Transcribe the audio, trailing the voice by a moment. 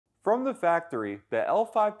From the factory, the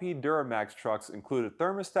L5P Duramax trucks include a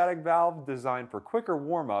thermostatic valve designed for quicker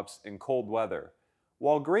warm-ups in cold weather.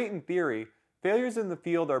 While great in theory, failures in the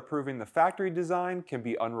field are proving the factory design can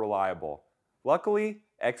be unreliable. Luckily,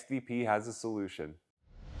 XDP has a solution.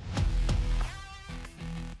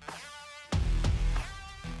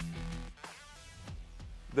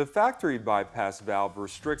 The factory bypass valve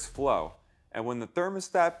restricts flow, and when the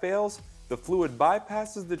thermostat fails, the fluid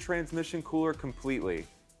bypasses the transmission cooler completely,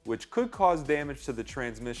 which could cause damage to the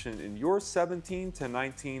transmission in your 17 to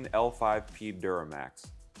 19 L5P Duramax.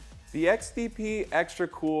 The XDP Xtra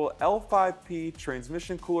Cool L5P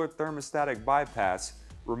transmission cooler thermostatic bypass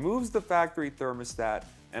removes the factory thermostat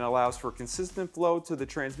and allows for consistent flow to the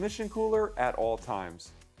transmission cooler at all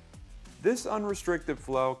times. This unrestricted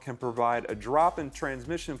flow can provide a drop in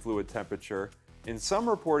transmission fluid temperature, in some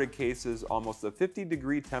reported cases almost a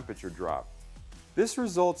 50-degree temperature drop. This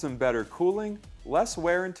results in better cooling, less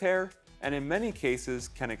wear and tear, and in many cases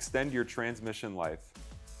can extend your transmission life.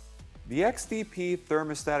 The XDP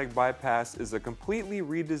thermostatic bypass is a completely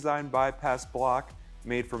redesigned bypass block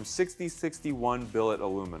made from 6061 billet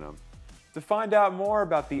aluminum. To find out more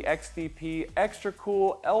about the XDP Xtra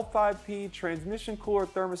Cool L5P transmission cooler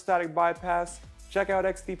thermostatic bypass, check out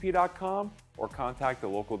xdp.com or contact a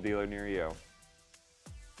local dealer near you.